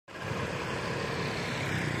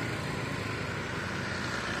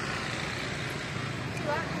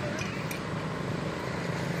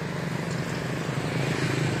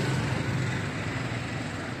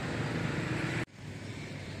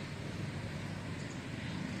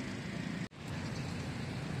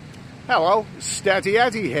Hello, Steady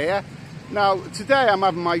Eddie here. Now, today I'm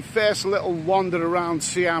having my first little wander around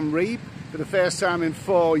Siem Reap for the first time in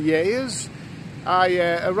 4 years.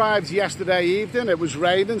 I arrived yesterday evening. It was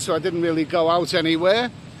raining, so I didn't really go out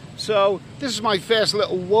anywhere. So this is my first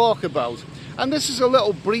little walkabout. And this is a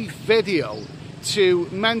little brief video to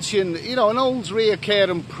mention, you know, an old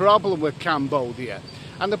reoccurring problem with Cambodia.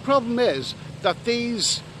 And the problem is that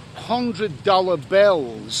these $100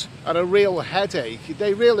 bills are a real headache.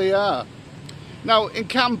 They really are. Now, in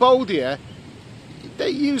Cambodia, they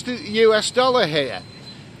use the US dollar here.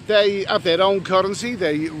 They have their own currency,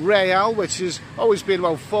 the real, which has always been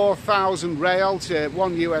about 4,000 real to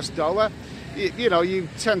 $1 US. You know, you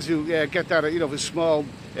tend to get that, you know, for small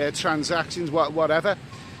transactions, whatever.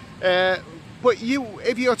 But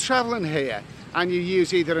if you're traveling here and you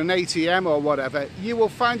use either an ATM or whatever, you will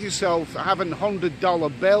find yourself having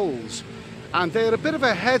 $100 bills, and they're a bit of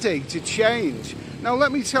a headache to change. Now,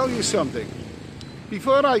 let me tell you something.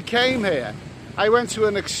 Before I came here, I went to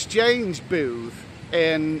an exchange booth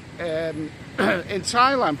in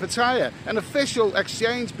Thailand, Pattaya, an official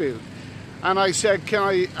exchange booth, and I said, can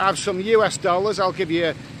I have some US dollars? I'll give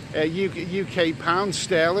you a UK pound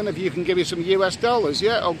sterling if you can give me some US dollars.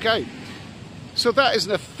 Yeah, okay. So that is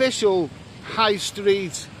an official high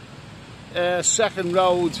street, second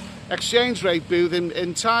road exchange rate booth in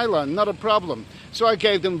Thailand, not a problem. So I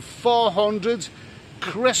gave them 400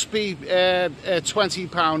 crispy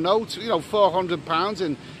 £20 notes, you know, £400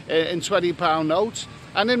 in £20 notes,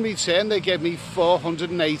 and in return they gave me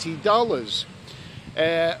 $480.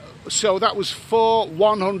 So that was 4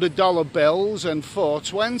 $100 bills and 4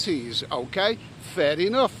 20s. Okay, fair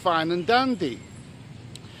enough, fine and dandy.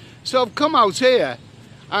 So I've come out here,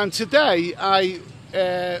 and today I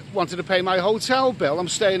wanted to pay my hotel bill. I'm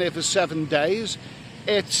staying here for 7 days.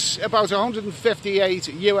 It's about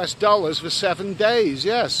 $158 US for 7 days,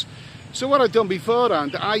 yes. So what I've done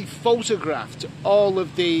beforehand, I photographed all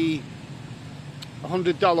of the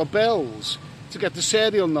 $100 bills to get the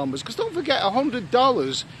serial numbers. Because don't forget,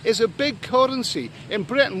 $100 is a big currency. In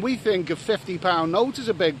Britain, we think a £50 note is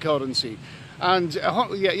a big currency. And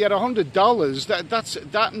yet $100,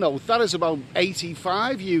 that note, that is about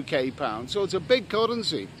 85 UK pounds. So it's a big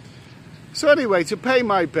currency. So anyway, to pay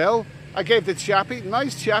my bill, I gave the chappie,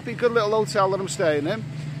 nice chappie, good little hotel that I'm staying in,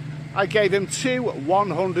 I gave him 2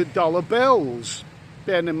 $100 bills.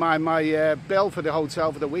 Bearing in mind my bill for the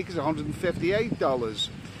hotel for the week is $158.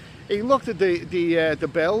 He looked at the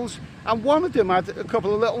bills, and one of them had a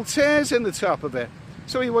couple of little tears in the top of it,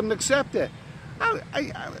 so he wouldn't accept it.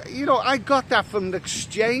 You know, I got that from an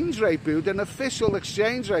exchange rate booth, an official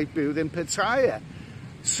exchange rate booth in Pattaya.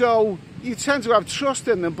 So you tend to have trust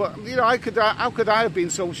in them, but you know, how could I have been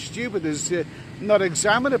so stupid as to not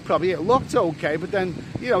examine it properly? It looked okay, but then,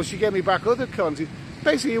 you know, she gave me back other currencies.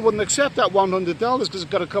 Basically, you wouldn't accept that $100 because it's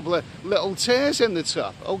got a couple of little tears in the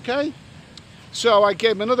top. Okay, so I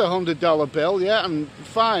gave him another $100 bill, yeah, and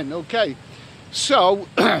fine, okay. So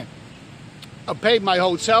I paid my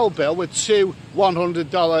hotel bill with 2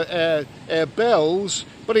 $100 bills,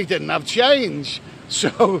 but he didn't have change.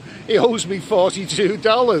 So he owes me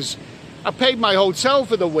 $42. I paid my hotel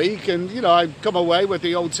for the week, and, you know, I come away with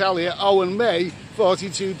the hotel here owing me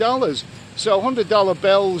 $42. So $100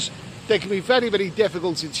 bills, they can be very, very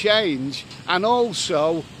difficult to change. And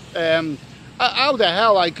also, how the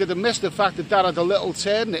hell I could have missed the fact that that had a little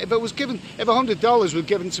tear in it? If $100 were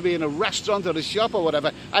given to me in a restaurant or a shop or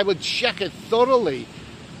whatever, I would check it thoroughly.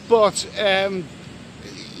 But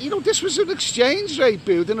you know, this was an exchange rate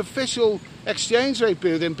booth, an official exchange rate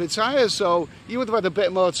booth in Pattaya, so you would have had a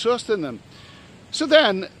bit more trust in them. So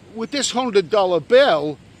then, with this $100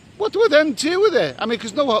 bill, what do I then do with it? I mean,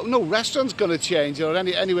 because no restaurant's going to change or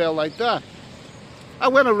anywhere like that. I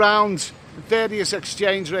went around various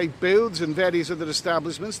exchange rate booths and various other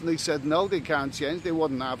establishments, and they said no, they can't change, they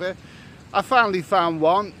wouldn't have it. I finally found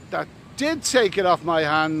one that did take it off my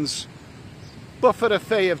hands, but for a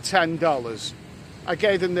fee of $10. I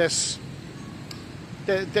gave them this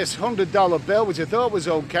 $100 bill, which I thought was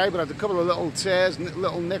okay, but had a couple of little tears,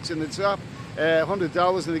 little nicks in the top,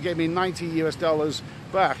 $100, and they gave me $90 US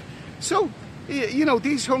back. So, you know,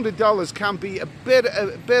 these $100 can be a bit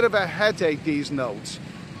of a headache, these notes.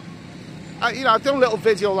 You know, I've done a little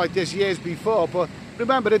video like this years before, but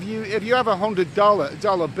remember, if you have a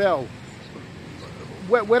 $100 bill,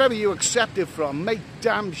 wherever you accept it from, make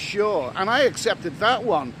damn sure, and I accepted that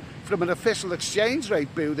one from an official exchange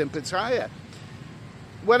rate booth in Pattaya.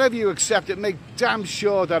 Whenever you accept it, make damn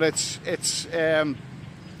sure that it's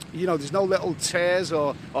you know, there's no little tears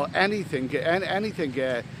or anything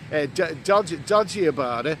dodgy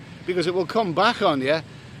about it, because it will come back on you.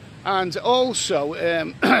 And also,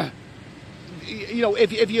 you know,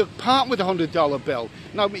 if you part with a $100 bill,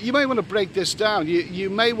 now you may want to break this down. You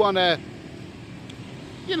may want to,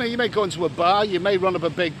 you know, you may go into a bar, you may run up a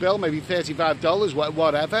big bill, maybe $35,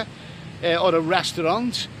 whatever, or a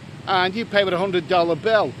restaurant, and you pay with a $100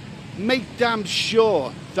 bill. Make damn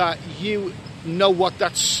sure that you know what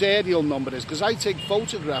that serial number is, because I take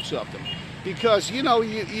photographs of them. Because, you know,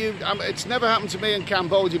 it's never happened to me in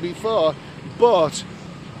Cambodia before, but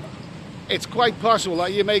it's quite possible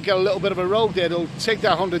that you may get a little bit of a rogue there. It'll take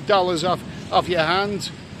that $100 off your hand,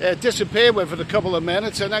 disappear with it for a couple of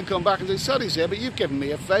minutes, and then come back and say, sorry sir, but you've given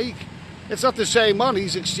me a fake. It's not the same one,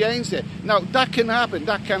 he's exchanged it. Now, that can happen,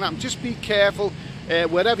 Just be careful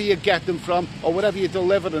wherever you get them from, or wherever you're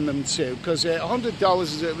delivering them to, because $100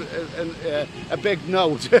 is a big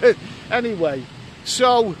note. Anyway,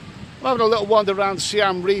 so I'm having a little wander around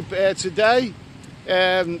Siem Reap today.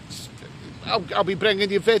 I'll be bringing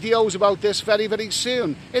you videos about this very, very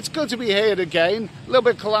soon. It's good to be here again. A little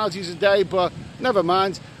bit cloudy today, but never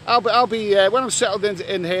mind. I'll be when I'm settled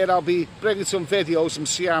in here, I'll be bringing some videos from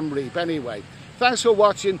Siem Reap. Anyway, thanks for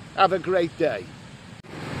watching. Have a great day.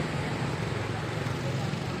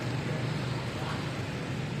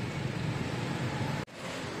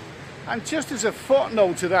 And just as a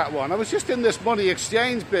footnote to that one, I was just in this money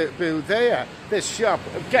exchange booth there, this shop,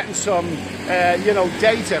 getting some, you know,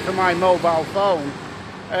 data for my mobile phone.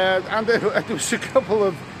 And there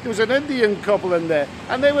was an Indian couple in there,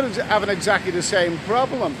 and they were having exactly the same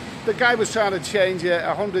problem. The guy was trying to change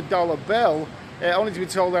a $100 bill, only to be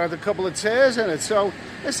told I had a couple of tears in it. So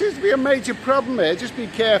there seems to be a major problem here. Just be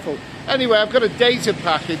careful. Anyway, I've got a data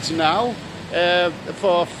package now.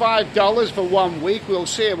 For $5 for 1 week. We'll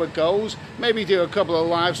see how it goes. Maybe do a couple of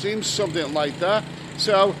live streams, something like that.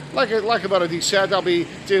 So, like I've already said, I'll be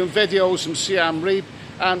doing videos from Siem Reap,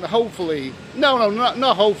 and hopefully,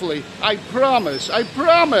 not hopefully, I promise, I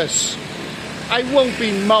won't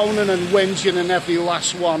be moaning and whinging in every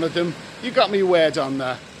last one of them. You got me word on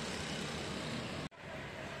that.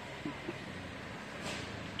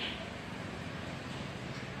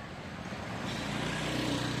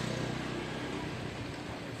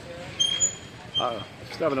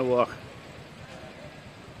 Just having a walk.